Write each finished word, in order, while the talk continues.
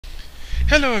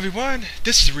Hello everyone,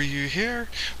 this is Ryu here.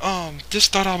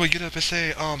 Just thought I would get up and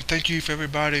say, thank you for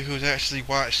everybody who's actually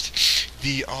watched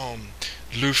the,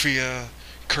 Lufia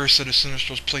Curse of the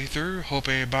Sinistrals playthrough. Hope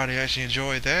everybody actually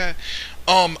enjoyed that.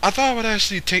 I thought I would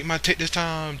actually take this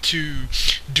time to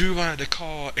do what I like to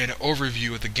call an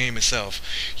overview of the game itself.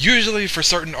 Usually for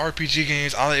certain RPG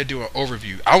games, I like to do an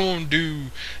overview. I won't do,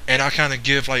 and I kind of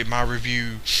give like my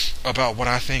review about what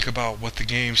I think about what the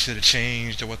game should have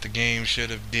changed or what the game should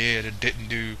have did or didn't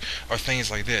do or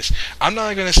things like this. I'm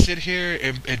not gonna sit here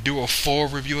and do a full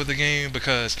review of the game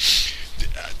because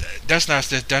that's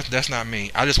not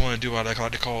me. I just want to do what I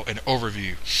like to call an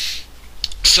overview.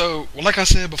 So, like I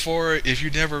said before, if you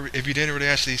didn't really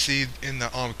actually see in the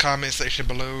comment section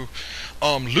below,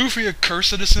 Lufia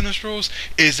Curse of the Sinistrals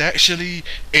is actually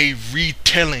a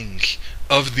retelling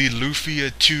of the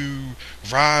Lufia 2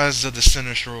 Rise of the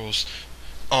Sinistrals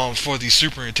for the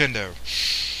Super Nintendo.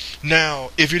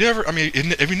 Now, if you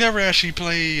never actually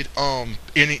played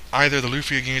any either of the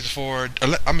Lufia games before,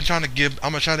 I'm gonna try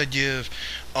to give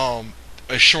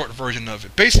a short version of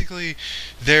it. Basically,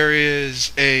 there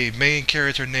is a main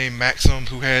character named Maxim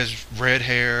who has red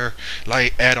hair,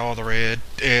 like add all the red,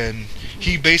 and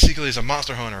he basically is a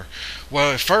monster hunter.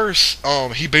 Well, at first,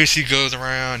 he basically goes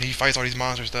around, he fights all these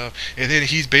monster stuff, and then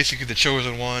he's basically the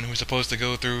chosen one who's supposed to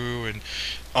go through and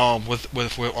with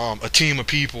a team of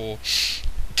people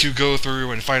to go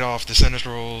through and fight off the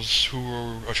Sinistrals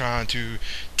who are trying to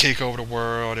take over the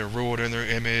world and rule it in their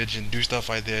image and do stuff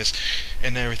like this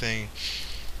and everything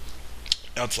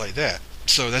else like that.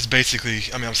 So that's basically,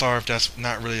 I'm sorry if that's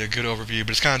not really a good overview,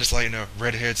 but it's kind of just like,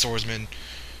 red-haired swordsman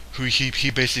who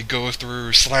he basically goes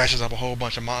through, slashes up a whole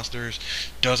bunch of monsters,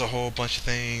 does a whole bunch of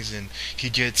things, and he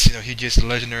gets a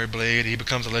legendary blade, he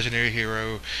becomes a legendary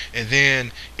hero, and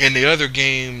then in the other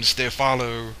games that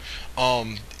follow,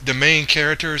 the main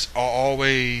characters are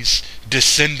always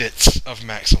descendants of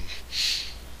Maxim.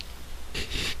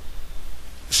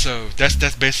 So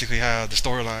that's basically how the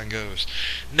storyline goes.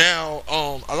 Now,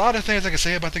 a lot of things I can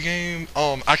say about the game.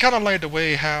 I kind of like the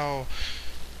way how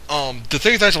the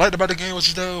things I actually liked about the game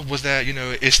was that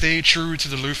it stayed true to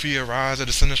the Lufia Rise of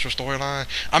the Sinistral storyline.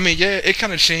 Yeah, it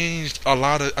kind of changed a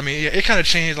lot of. It kind of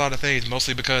changed a lot of things,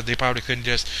 mostly because they probably couldn't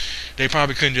just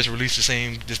release the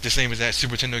same exact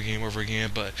Super Nintendo game over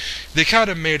again. But they kind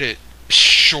of made it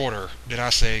shorter than I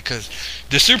say, because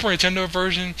the Super Nintendo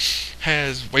version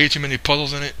has way too many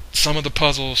puzzles in it. Some of the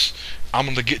puzzles I'm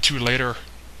gonna get to later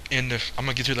on in this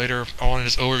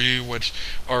overview, which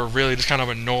are really just kind of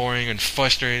annoying and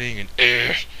frustrating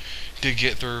and to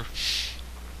get through.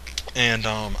 And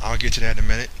I'll get to that in a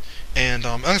minute. And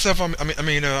other stuff,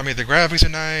 the graphics are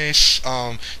nice.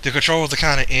 The controls are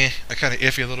kind of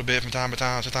iffy a little bit from time to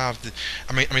time.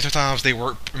 Sometimes they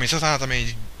work.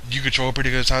 You control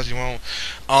pretty good as times you want.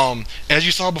 As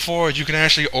you saw before, you can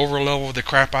actually overlevel the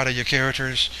crap out of your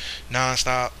characters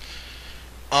nonstop.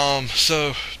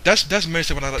 So that's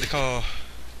basically what I like to call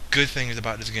good things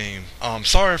about this game.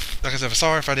 Sorry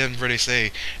if I didn't really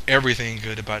say everything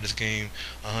good about this game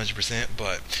 100%,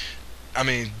 but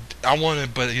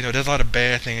there's a lot of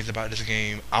bad things about this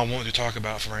game I want to talk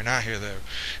about for right now here, though.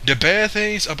 The bad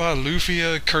things about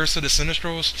Lufia Curse of the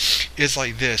Sinistrals is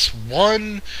like this.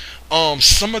 One,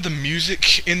 some of the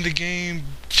music in the game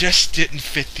just didn't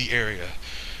fit the area.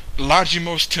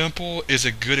 Lajimos Temple is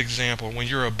a good example when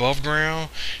you're above ground,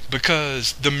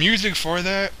 because the music for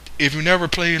that, if you never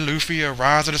played Lufia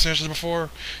Rise of the Sinistrals before,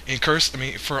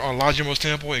 on Lajimos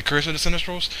Temple and Curse of the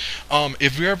Sinistrals,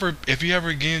 if you ever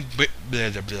again,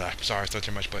 sorry, it's not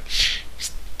too much, but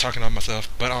talking on myself,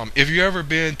 but if you ever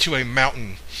been to a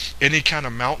mountain, any kind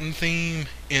of mountain theme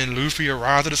in Lufia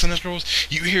Rise of the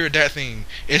Sinistrals, you hear that theme.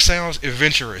 It sounds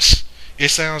adventurous. It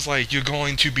sounds like you're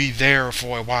going to be there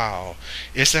for a while.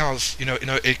 It sounds,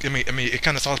 it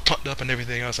kind of sounds pumped up and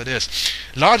everything else like this.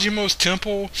 Lajimos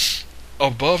Temple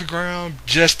above ground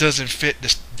just doesn't fit.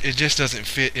 It just doesn't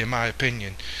fit, in my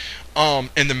opinion. And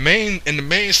the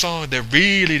main song that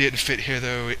really didn't fit here,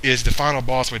 though, is the final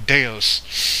boss with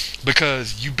Deus,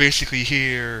 because you basically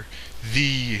hear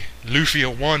the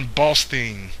Lufia 1 boss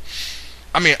theme.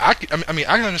 I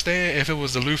can understand if it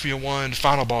was the Lufia 1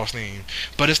 final boss theme,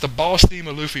 but it's the boss theme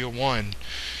of Lufia 1.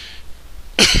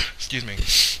 Excuse me.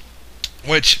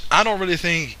 Which I don't really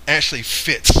think actually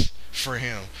fits for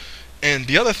him. And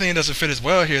the other thing that doesn't fit as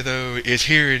well here, though, is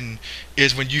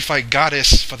when you fight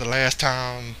Goddess for the last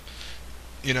time,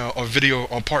 on video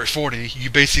on part 40, you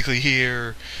basically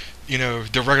hear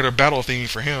the regular battle theme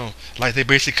for him. Like, they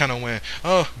basically kind of went,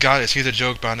 "Oh, Goddess, he's a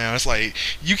joke by now." It's like,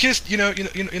 you can't, he's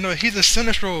a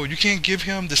Sinistral. You can't give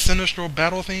him the Sinistral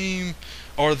battle theme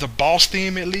or the boss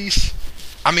theme at least.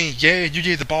 I mean, yeah, you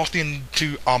gave the boss thing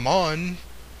to Amon,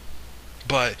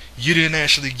 but you didn't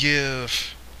actually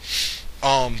give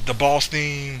the boss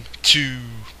theme to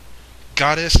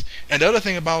Goddess. And the other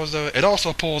thing about it is, it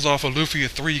also pulls off a Lufia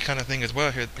 3 kind of thing as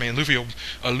well here. I mean, Lufia,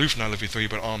 not Lufia 3,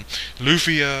 but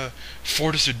Lufia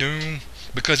Fortress of Doom.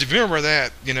 Because if you remember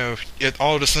that,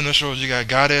 all the Sinistrals, you got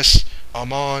Goddess,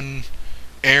 Amon,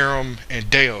 Aram, and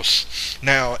Deus.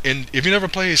 Now, if you never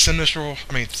played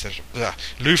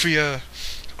Lufia,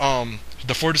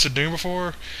 the Fortress of Doom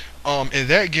before, in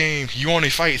that game, you only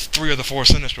fight 3 of the 4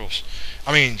 Sinistrals.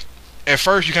 I mean, at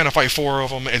first you kind of fight 4 of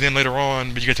them, and then later on,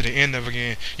 when you get to the end of it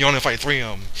again, you only fight 3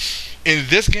 of them. In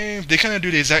this game, they kind of do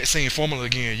the exact same formula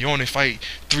again. You only fight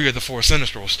 3 of the 4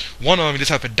 Sinistrals. One of them you just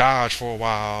have to dodge for a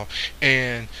while.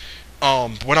 And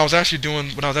when I was actually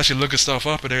looking stuff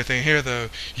up and everything here, though,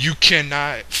 you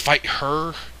cannot fight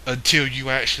her until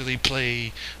you actually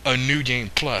play a New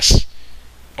Game Plus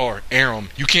or Aram.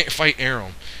 You can't fight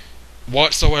Aram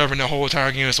whatsoever in the whole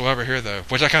entire game whatsoever here, though,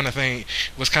 which I kind of think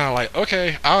was kind of like,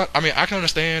 okay, I mean, I can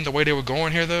understand the way they were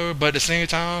going here, though, but at the same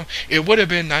time, it would have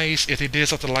been nice if they did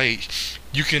something like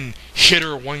you can hit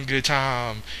her one good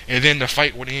time and then the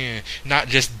fight would end, not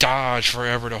just dodge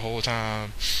forever the whole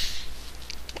time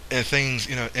and things,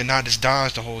 and not just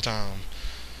dodge the whole time.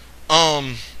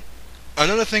 um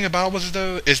Another thing about it,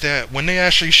 though, is that when they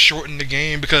actually shortened the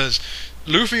game, because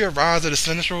Lufia Rise of the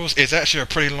Sinistrals is actually a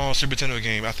pretty long Super Nintendo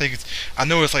game. I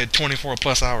know it's like 24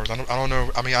 plus hours. I don't know.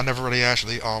 I mean, I never really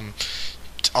actually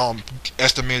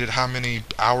estimated how many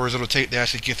hours it'll take to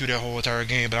actually get through that whole entire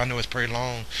game, but I know it's pretty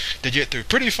long to get through.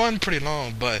 Pretty fun, pretty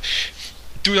long, but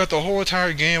throughout the whole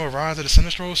entire game of Rise of the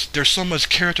Sinistrals, there's so much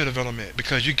character development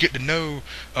because you get to know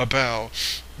about,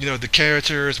 the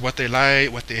characters, what they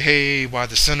like, what they hate, why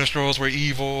the Sinistrals were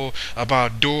evil,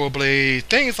 about Dual Blade,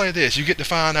 things like this. You get to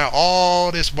find out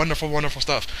all this wonderful, wonderful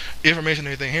stuff, information,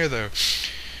 and everything here, though.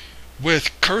 With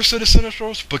Curse of the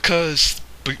Sinistrals, because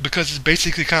it's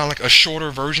basically kind of like a shorter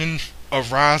version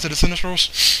of Rise of the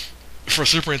Sinistrals. For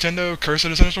Super Nintendo, Curse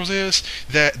of the Sinistrals is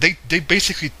that they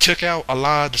basically took out a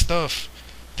lot of the stuff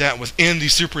that was in the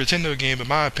Super Nintendo game, in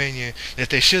my opinion, that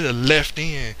they should have left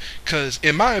in. Because,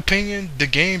 in my opinion, the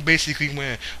game basically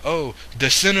went, oh, the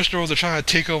Sinistrals are trying to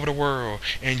take over the world,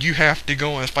 and you have to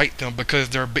go and fight them because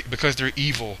they're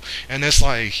evil. And it's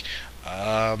like,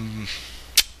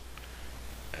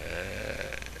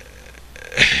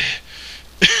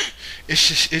 it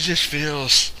just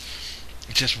feels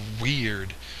just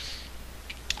weird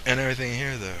and everything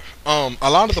here, though.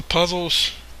 A lot of the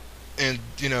puzzles, and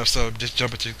so just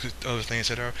jumping to other things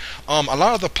that are, a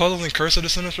lot of the puzzles in Curse of the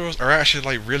Sinistrals are actually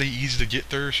like really easy to get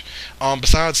through.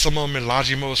 Besides some of them in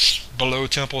Lagimos below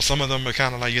Temple, some of them are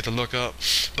kind of like you have to look up,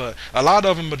 but a lot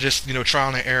of them are just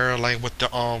trial and error. Like with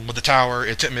the tower,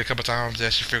 it took me a couple times to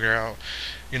actually figure out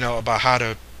about how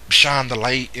to shine the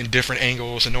light in different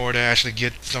angles in order to actually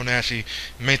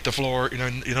make the floor, to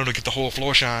get the whole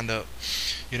floor shined up.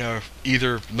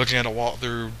 Either looking at a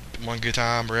walkthrough one good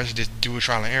time or actually just do a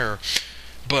trial and error.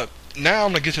 But now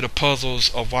I'm gonna get to the puzzles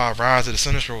of why Rise of the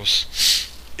Sinistrals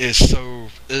is so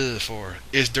for.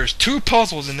 There's 2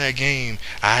 puzzles in that game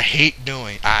I hate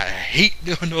doing. I hate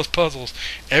doing those puzzles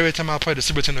every time I play the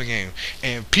Super Nintendo game.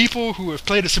 And people who have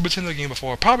played the Super Nintendo game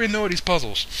before probably know these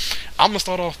puzzles. I'm gonna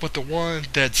start off with the one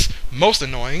that's most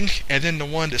annoying, and then the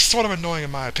one that's sort of annoying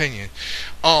in my opinion.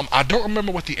 I don't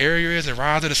remember what the area is in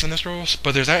Rise of the Sinistrals,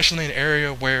 but there's actually an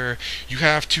area where you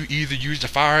have to either use the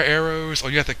fire arrows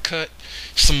or you have to cut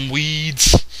some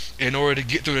weeds in order to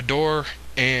get through the door.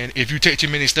 And if you take too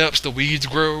many steps, the weeds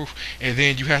grow, and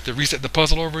then you have to reset the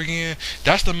puzzle over again.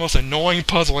 That's the most annoying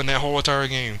puzzle in that whole entire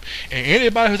game. And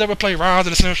anybody who's ever played Rise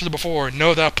of the Sinistrals before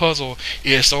know that puzzle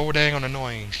is so dang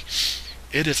annoying.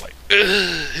 It is like,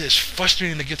 it's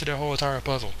frustrating to get to that whole entire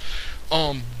puzzle.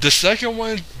 The second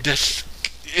one,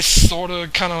 it's sort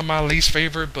of kind of my least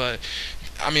favorite, but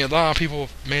I mean, a lot of people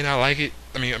may not like it.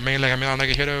 I mean, may not like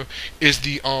it here though. Is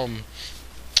the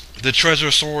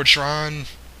Treasure Sword Shrine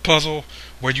puzzle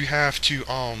where you have to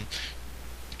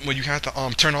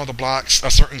turn all the blocks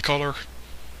a certain color,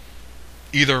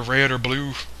 either red or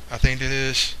blue. I think it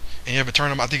is, and you have to turn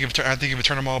them. I think if you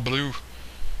turn them all blue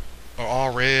or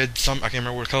all red, I can't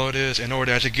remember what color it is, in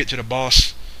order to actually get to the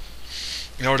boss.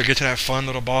 In order to get to that fun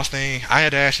little boss thing, I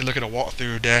had to actually look at a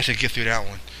walkthrough to actually get through that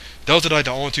one. Those are like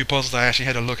the only 2 puzzles I actually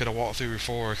had to look at a walkthrough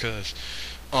for, because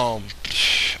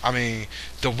I mean,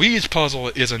 the weeds puzzle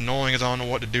is annoying as I don't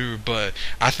know what to do, but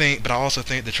I also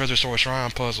think the Treasure Sword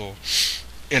Shrine puzzle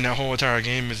in that whole entire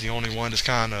game is the only one that's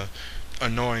kind of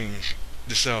annoying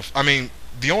itself. I mean,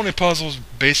 the only puzzles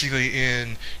basically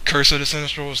in Curse of the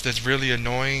Sinistrals that's really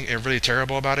annoying and really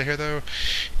terrible about it here though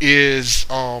is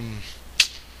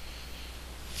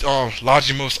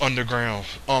Logimos Underground.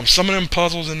 Some of them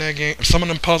puzzles in that game, some of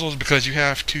them puzzles because you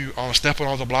have to step on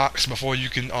all the blocks before you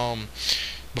can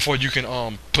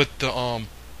put the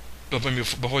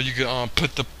before you can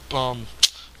put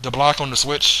the block on the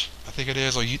switch. I think it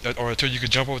is, or until you can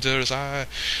jump over to the other side.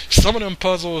 Some of them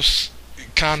puzzles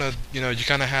kind of you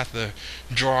kind of have to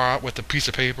draw out with a piece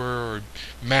of paper or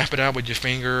map it out with your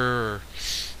finger or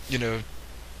you know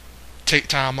take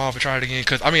time off and try it again.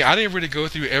 Because I mean, I didn't really go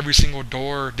through every single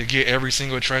door to get every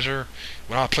single treasure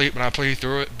when I played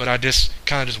through it, but I just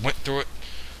kind of just went through it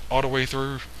all the way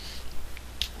through.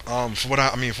 For what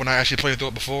I mean, when I actually played through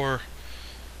it before,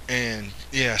 and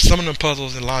yeah, some of them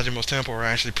puzzles in Logimo's Temple are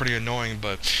actually pretty annoying,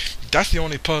 but that's the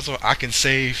only puzzle I can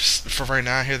say for right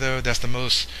now here though. That's the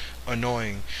most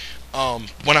annoying.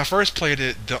 When I first played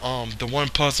it, the one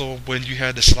puzzle when you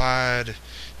had to slide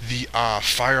the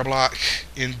fire block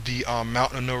in the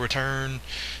Mountain of No Return,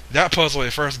 that puzzle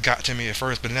at first got to me at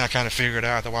first, but then I kind of figured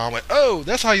out that while I went, oh,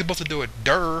 that's how you're supposed to do it.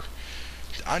 Durr.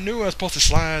 I knew I was supposed to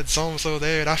slide so and so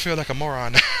there, and I feel like a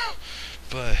moron now.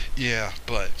 But yeah,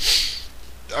 but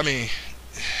I mean,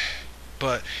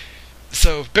 but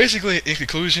so basically, in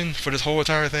conclusion, for this whole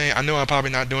entire thing, I know I'm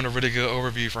probably not doing a really good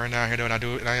overview for right now here, though,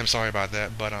 and I am sorry about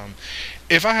that. But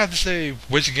if I had to say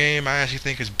which game I actually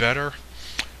think is better,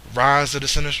 Rise of the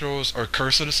Sinistrals or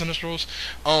Curse of the Sinistrals,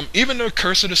 even though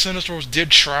Curse of the Sinistrals did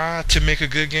try to make a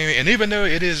good game, and even though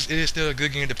it is still a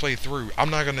good game to play through, I'm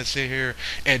not gonna sit here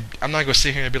and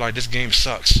be like this game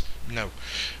sucks. No,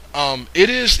 it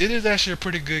is actually a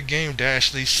pretty good game to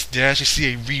actually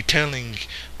see a retelling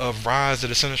of Rise of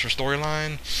the Sinistral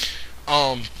storyline.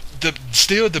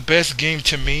 The best game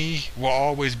to me will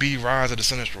always be Rise of the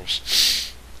Sinistrals.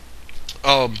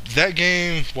 That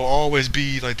game will always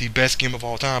be like the best game of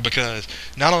all time because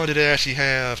not only did it actually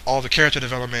have all the character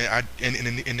development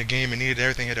in the game and needed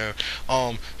everything here,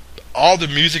 all the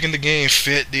music in the game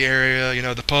fit the area.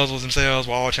 The puzzles themselves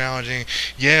were all challenging.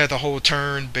 Yeah, the whole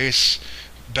turn-based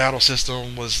battle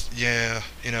system was, a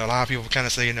lot of people kind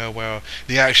of say, well,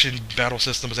 the action battle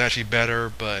system was actually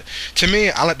better, but to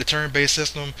me, I like the turn-based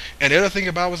system. And the other thing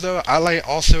about it was, though, I like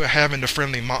also having the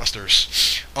friendly monsters.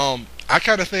 I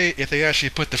kind of think if they actually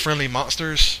put the friendly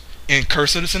monsters in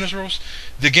Curse of the Sinistrals,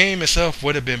 the game itself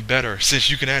would have been better since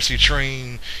you can actually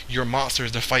train your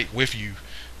monsters to fight with you.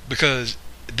 Because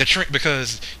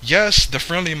yes, the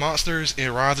friendly monsters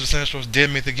in Rise of the Sinistrals did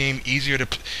make the game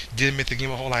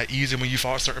a whole lot easier when you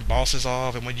fought certain bosses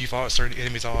off and when you fought certain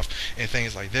enemies off and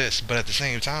things like this. But at the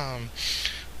same time,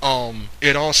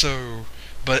 it also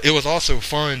but it was also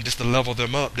fun just to level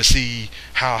them up to see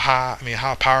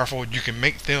how powerful you can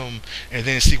make them, and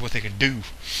then see what they can do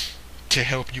to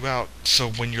help you out. So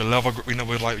when you're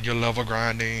with like your level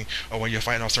grinding or when you're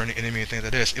fighting off certain enemy and things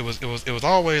like this, it was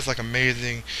always like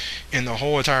amazing in the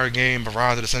whole entire game of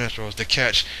Rise of the Sinistrals to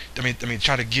catch.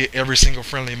 Try to get every single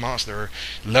friendly monster,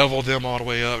 level them all the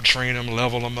way up, train them,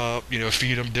 level them up,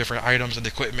 feed them different items and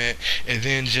equipment, and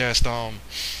then just and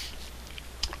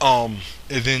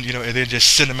then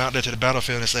just send them out there to the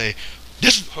battlefield and say,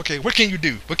 "This is okay. What can you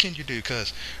do? What can you do?"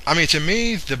 Because to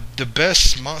me, the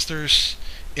best monsters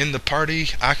in the party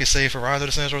I could say for Rise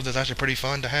of the Sinistrals that's actually pretty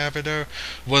fun to have it there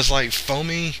was like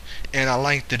Foamy, and I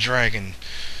like the dragon.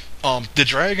 The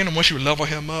dragon, once you level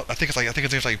him up, I think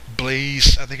his name's like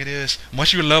Blaze. I think it is.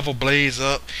 Once you level Blaze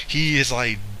up, he is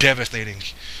like devastating.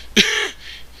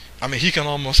 He can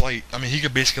almost he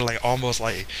could basically like almost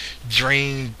like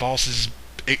drain bosses'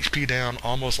 HP down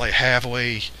almost like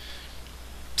halfway.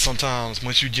 Sometimes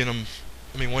once you get him,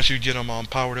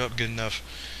 powered up good enough,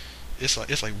 it's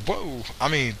like whoa.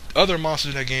 Other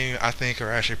monsters in that game I think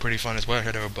are actually pretty fun as well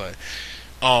here though. But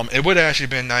it would have actually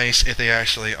been nice if they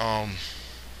actually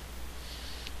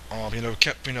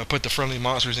kept put the friendly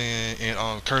monsters in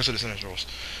Curse of the Sinistrals.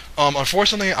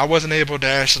 Unfortunately, I wasn't able to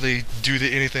actually do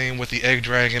anything with the egg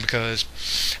dragon because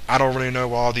I don't really know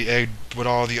what all the egg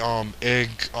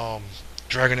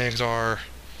dragon eggs are,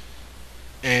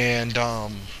 and I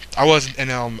wasn't,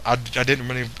 and I didn't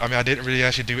really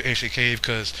actually do Ancient Cave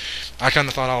because I kind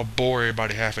of thought I would bore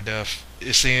everybody half to death.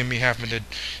 Seeing me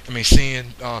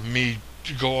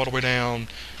go all the way down,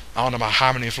 I don't know about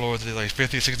how many floors, like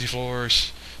 50, 60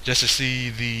 floors, just to see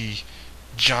the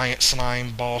giant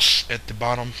slime boss at the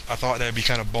bottom. I thought that'd be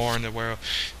kind of boring to where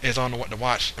it's on what to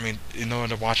watch.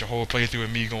 To watch a whole playthrough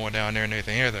of me going down there and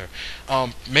everything here there.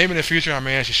 Maybe in the future I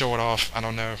may actually show it off. I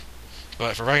don't know.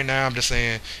 But for right now, I'm just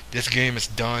saying this game is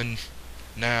done.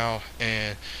 now,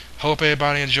 and hope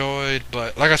everybody enjoyed.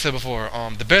 But like I said before,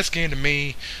 the best game to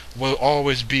me will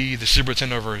always be the Super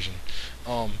Nintendo version.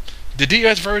 Um, the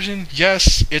DS version,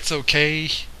 yes, it's okay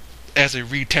as a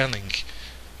retelling,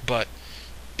 but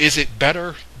is it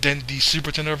better than the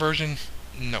Super Nintendo version?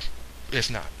 No, it's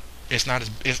not. It's not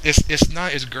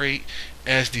as great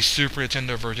as the Super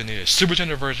Nintendo version is. Super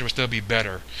Nintendo version will still be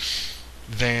better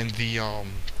than the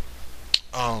um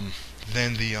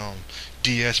than the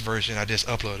DS version I just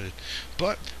uploaded.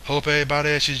 But hope everybody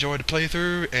actually enjoyed the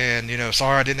playthrough, and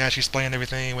sorry I didn't actually explain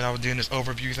everything when I was doing this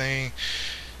overview thing.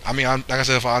 I mean, like I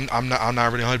said, I'm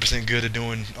not really 100% good at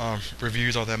doing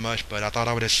reviews all that much, but I thought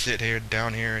I would just sit here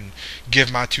down here and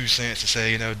give my 2 cents to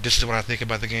say, this is what I think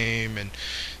about the game, and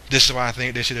this is what I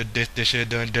think they should have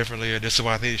done differently, or this is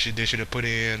what I think they should have put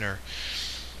in, or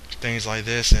things like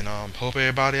this. And hope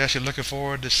everybody actually looking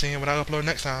forward to seeing what I upload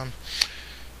next time.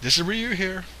 This is Ryu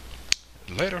here.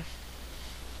 Later.